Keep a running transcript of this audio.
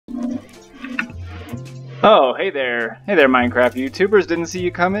Oh, hey there, Minecraft YouTubers. Didn't see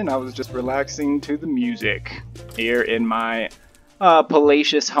you coming. I was just relaxing to the music here in my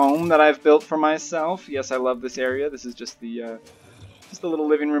palatial home that I've built for myself. Yes, I love this area. This is just the little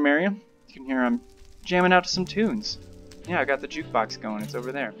living room area. You can hear I'm jamming out to some tunes. Yeah, I got the jukebox going. It's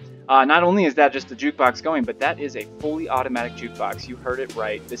over there. Not only is that just the jukebox going, but that is a fully automatic jukebox. You heard it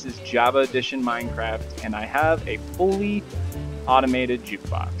right. This is Java Edition Minecraft, and I have a fully automated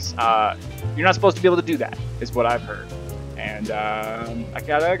jukebox. You're not supposed to be able to do that, is what I've heard. And I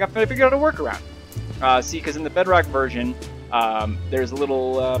figured out a workaround. See, because in the Bedrock version, there's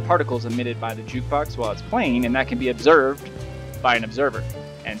little particles emitted by the jukebox while it's playing, and that can be observed by an observer.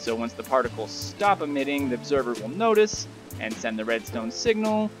 And so once the particles stop emitting, the observer will notice and send the redstone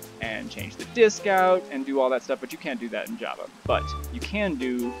signal and change the disk out and do all that stuff, but you can't do that in Java. But you can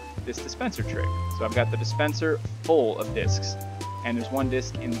do this dispenser trick. So I've got the dispenser full of disks, and there's one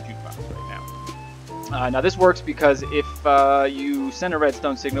disk in the jukebox right now. Now this works because if you send a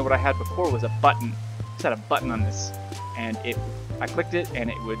redstone signal, what I had before was a button. I just had a button on this, and I clicked it, and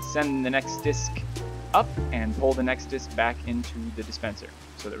it would send the next disk up and pull the next disk back into the dispenser.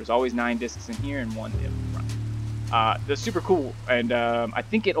 So there was always 9 disks in here and 1 in front. That's super cool, and I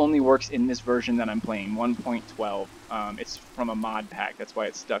think it only works in this version that I'm playing, 1.12. It's from a mod pack, that's why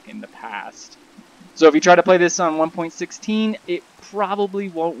it's stuck in the past. So if you try to play this on 1.16, it probably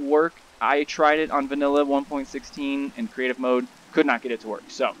won't work. I tried it on vanilla 1.16 in creative mode, could not get it to work.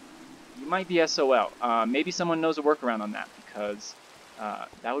 So you might be SOL. Maybe someone knows a workaround on that, because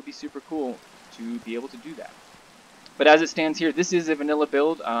that would be super cool to be able to do that. But as it stands here, this is a vanilla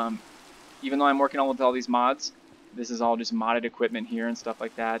build. Even though I'm working on with all these mods, this is all just modded equipment here and stuff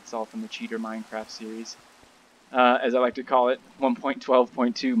like that. It's all from the Cheater Minecraft series, as I like to call it,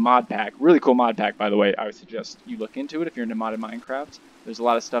 1.12.2 mod pack. Really cool mod pack, by the way. I would suggest you look into it if you're into modded Minecraft. There's a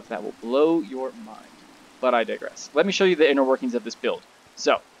lot of stuff that will blow your mind. But I digress. Let me show you the inner workings of this build.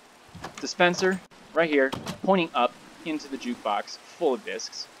 So, dispenser right here, pointing up into the jukebox, full of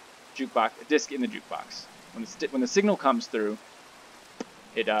discs. A disc in the jukebox. When the signal comes through,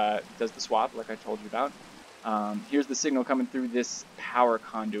 it does the swap, like I told you about. Here's the signal coming through this power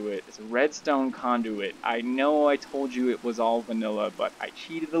conduit. It's a redstone conduit. I know I told you it was all vanilla, but I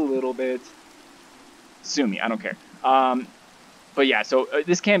cheated a little bit. Sue me, I don't care. But yeah, so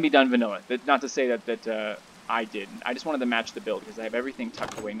this can be done vanilla. Not to say that I didn't. I just wanted to match the build because I have everything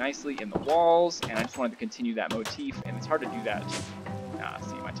tucked away nicely in the walls, and I just wanted to continue that motif, and it's hard to do that.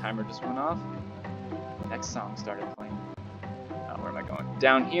 See, my timer just went off. Next song started playing. Where am I going?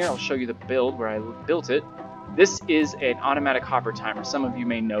 Down here, I'll show you the build where I built it. This is an automatic hopper timer. Some of you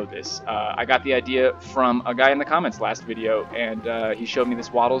may know this. I got the idea from a guy in the comments last video, and he showed me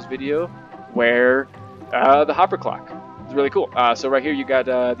this Waddles video where the hopper clock. It's really cool. So right here you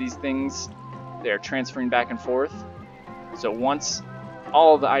got these things. They're transferring back and forth. So once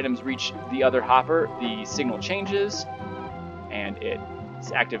all of the items reach the other hopper, the signal changes, and it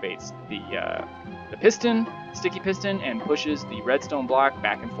activates the piston, sticky piston, and pushes the redstone block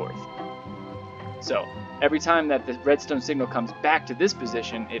back and forth. So every time that the redstone signal comes back to this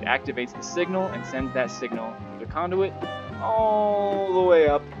position, it activates the signal and sends that signal through the conduit all the way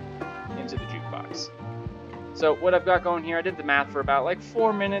up into the jukebox. So what I've got going here, I did the math for about like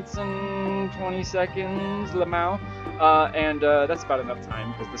 4 minutes and 20 seconds, Lamau, and that's about enough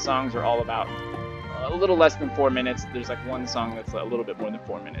time because the songs are all about a little less than 4 minutes. There's like one song that's a little bit more than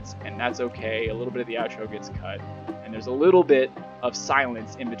 4 minutes, and that's okay. A little bit of the outro gets cut, and there's a little bit of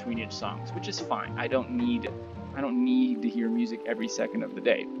silence in between each songs, which is fine. I don't need to hear music every second of the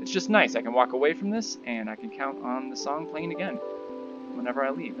day. It's just nice. I can walk away from this, and I can count on the song playing again whenever I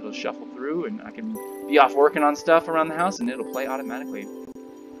leave. It'll shuffle through, and I can be off working on stuff around the house, and it'll play automatically.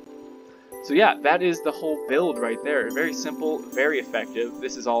 So yeah, that is the whole build right there. Very simple, very effective.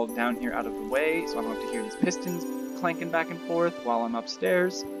 This is all down here out of the way, so I don't have to hear these pistons clanking back and forth while I'm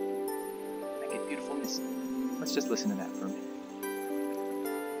upstairs. I get beautiful music. Let's just listen to that for a minute.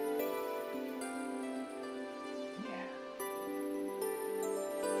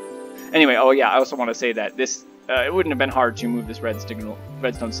 Yeah. Anyway, oh yeah, I also want to say that this, it wouldn't have been hard to move this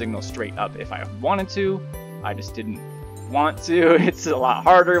redstone signal straight up if I wanted to. I just didn't want to. It's a lot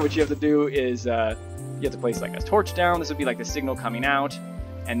harder. What you have to do is you have to place like a torch down. This would be like the signal coming out,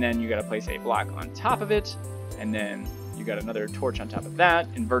 and then you got to place a block on top of it, and then you got another torch on top of that,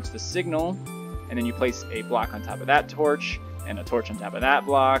 inverts the signal, and then you place a block on top of that torch and a torch on top of that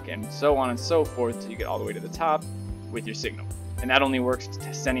block, and so on and so forth till you get all the way to the top with your signal. And that only works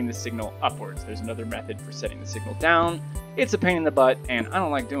to sending the signal upwards. There's another method for setting the signal down. It's a pain in the butt, and I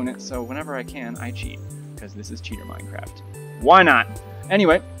don't like doing it, so whenever I can, I cheat, because this is Cheater Minecraft. Why not?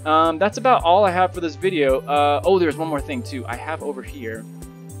 Anyway, that's about all I have for this video. Oh, there's one more thing too. I have over here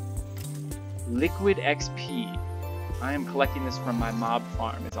Liquid XP. I am collecting this from my mob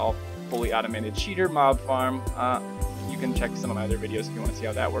farm. It's all fully automated cheater mob farm. You can check some of my other videos if you want to see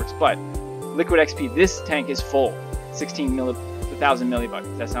how that works. But Liquid XP, this tank is full. 1,000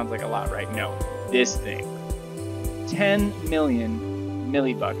 millibuckets. That sounds like a lot, right? No. This thing. 10 million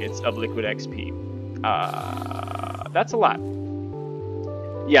millibuckets of Liquid XP. That's a lot.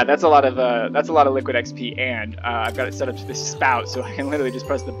 Yeah, that's a lot of Liquid XP, and I've got it set up to this spout, so I can literally just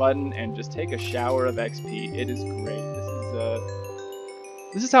press the button and just take a shower of XP. It is great.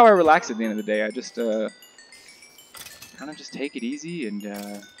 This is how I relax at the end of the day. I just kind of just take it easy and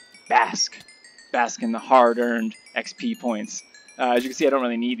bask in the hard-earned XP points. As you can see, I don't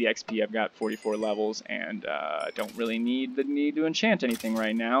really need the XP. I've got 44 levels, and I don't really need to enchant anything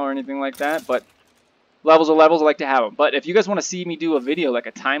right now or anything like that, but levels are levels, I like to have them. But if you guys want to see me do a video, like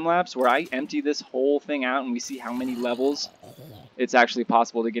a time-lapse, where I empty this whole thing out and we see how many levels it's actually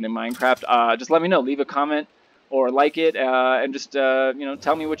possible to get in Minecraft, just let me know. Leave a comment or like it, and just, you know,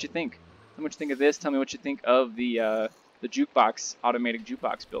 tell me what you think. Tell me what you think of this. Tell me what you think of the Jukebox, automated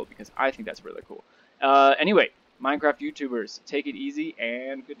Jukebox build, because I think that's really cool. Anyway, Minecraft YouTubers, take it easy,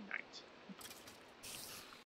 and good night.